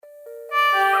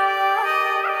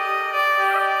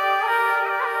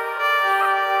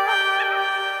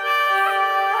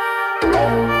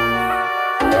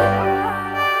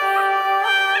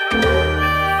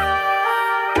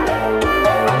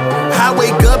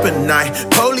night.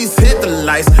 Police hit the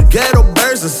lights, ghetto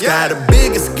birds and sky. The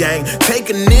biggest gang,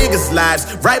 taking niggas' lives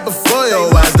right before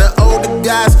your eyes. The older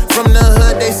guys from the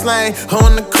hood, they slang.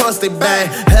 On the coast, they bang.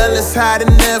 Hell is hot,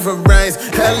 it never rains.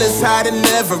 Hell is hot, it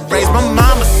never rains. My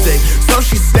mama sick, so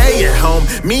she stay at home.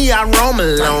 Me, I roam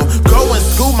alone. Go and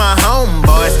school my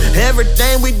homeboys.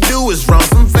 Everything we do is wrong.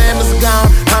 Some families gone,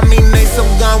 I mean they so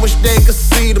gone. Wish they could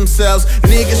see themselves.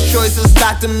 Niggas' choices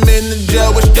locked them in the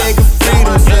jail. Wish they could free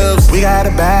themselves. We got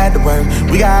a bag to work.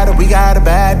 We got a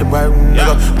bag to work,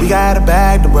 nigga. We got a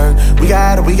bag to work. We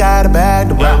got a bag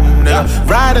to work, nigga.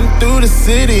 Riding through the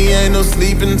city, ain't no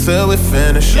sleeping till we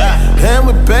finish. And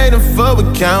we paid in full, we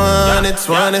count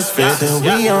 120s, 50s. Till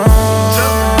we on.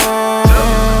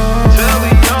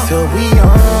 Till we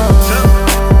on.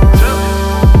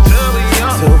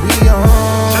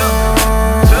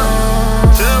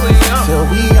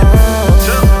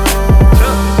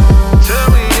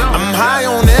 I'm high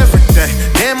on everything.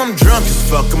 Damn, I'm drunk as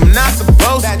fuck. I'm not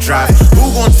supposed to drive.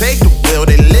 Who gon' take the wheel?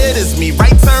 They lit as me.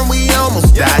 Right turn, we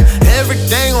almost died.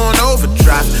 Everything on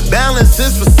overdrive. Balance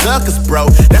is for suckers, bro.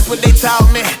 That's what they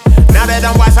taught me. Now that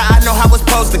I'm wiser, I know how it's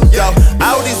supposed to go.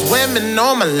 All these women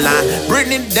on my line.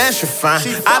 Britney dance, she fine.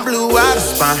 I blew out a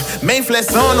spine. Main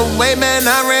flex on the way, man,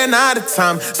 I ran out of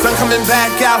time. Sun coming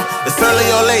back out, it's early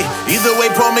or late. Either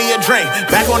way, pour me a drink.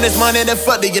 Back on this money, then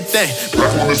fuck do you think?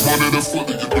 Back on this money, then fuck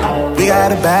do you think? We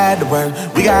got a bag to work.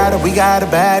 We got a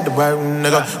bag to work,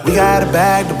 nigga. We got a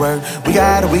bag to work. We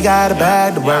got a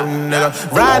bag to work, nigga.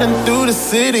 Riding through the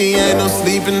city, ain't no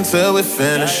sleeping till we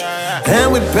finish.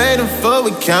 And we paid in full,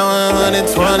 we count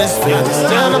 120s, 50s.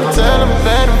 Tell them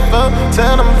paid in full,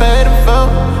 tell them paid in full.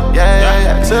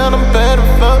 Yeah. Tell them paid in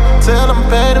full, tell them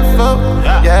paid in full.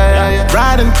 Yeah.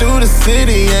 Riding through the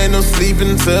city, ain't no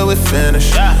sleeping till we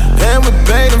finish. And we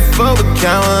paid in full, we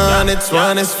count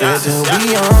 120s, 50s. Till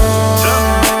we on.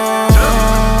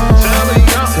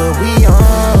 Till we on.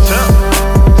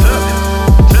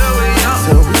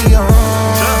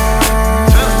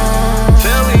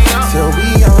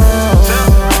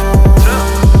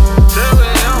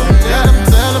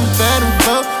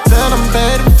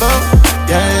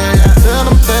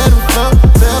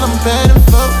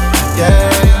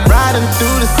 Riding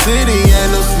through the city,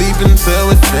 ain't no sleeping till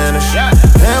we finish.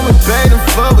 And we paid in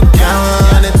full.